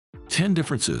10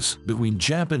 differences between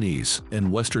Japanese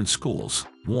and Western schools.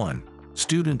 1.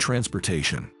 Student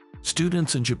transportation.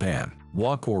 Students in Japan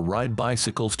walk or ride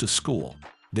bicycles to school.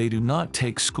 They do not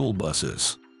take school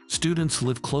buses. Students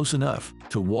live close enough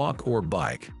to walk or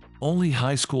bike. Only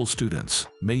high school students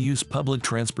may use public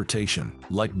transportation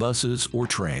like buses or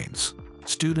trains.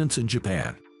 Students in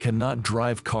Japan cannot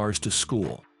drive cars to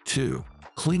school. 2.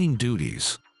 Cleaning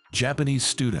duties. Japanese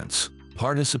students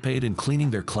participate in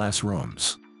cleaning their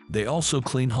classrooms. They also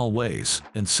clean hallways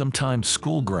and sometimes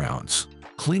school grounds.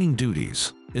 Cleaning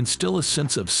duties instill a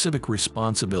sense of civic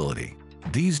responsibility.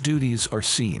 These duties are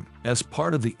seen as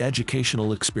part of the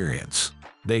educational experience.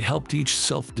 They help teach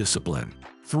self-discipline.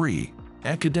 3.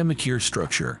 Academic year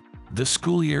structure. The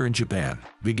school year in Japan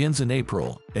begins in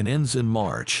April and ends in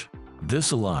March.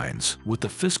 This aligns with the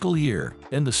fiscal year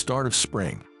and the start of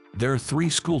spring. There are 3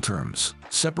 school terms,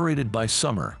 separated by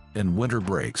summer and winter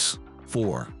breaks.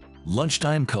 4.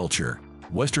 Lunchtime culture.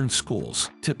 Western schools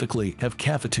typically have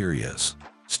cafeterias.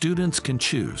 Students can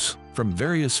choose from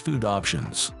various food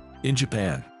options. In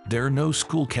Japan, there are no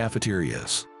school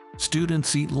cafeterias.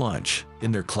 Students eat lunch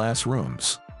in their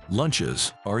classrooms.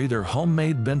 Lunches are either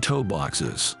homemade bento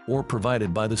boxes or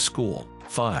provided by the school.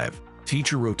 5.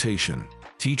 Teacher rotation.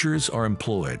 Teachers are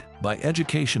employed by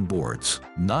education boards,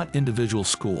 not individual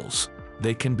schools.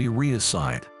 They can be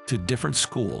reassigned to different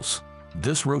schools.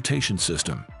 This rotation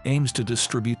system aims to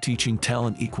distribute teaching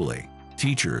talent equally.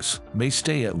 Teachers may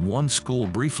stay at one school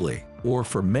briefly or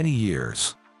for many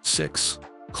years. 6.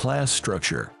 Class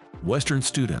structure. Western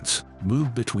students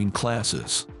move between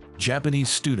classes. Japanese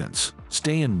students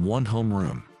stay in one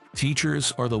homeroom.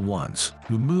 Teachers are the ones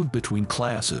who move between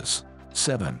classes.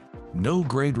 7. No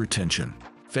grade retention.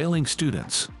 Failing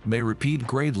students may repeat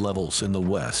grade levels in the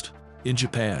West. In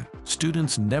Japan,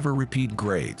 students never repeat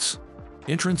grades.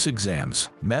 Entrance exams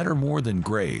matter more than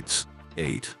grades.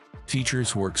 8.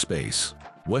 Teachers' workspace.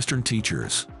 Western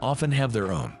teachers often have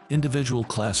their own individual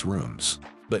classrooms,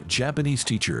 but Japanese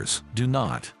teachers do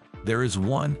not. There is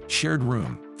one shared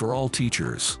room for all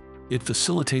teachers. It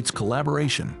facilitates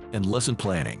collaboration and lesson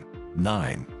planning.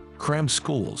 9. Cram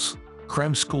schools.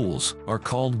 Cram schools are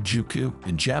called juku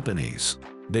in Japanese.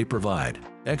 They provide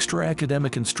extra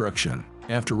academic instruction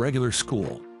after regular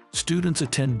school. Students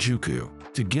attend juku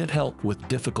to get help with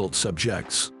difficult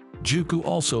subjects. Juku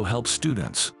also helps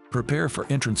students prepare for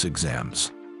entrance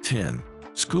exams. 10.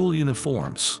 School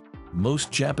uniforms. Most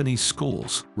Japanese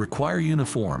schools require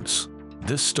uniforms.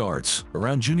 This starts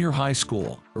around junior high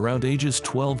school, around ages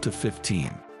 12 to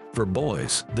 15. For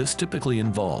boys, this typically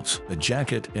involves a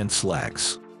jacket and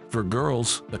slacks. For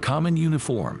girls, a common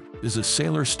uniform is a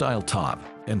sailor-style top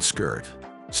and skirt.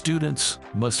 Students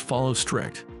must follow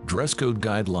strict dress code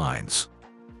guidelines.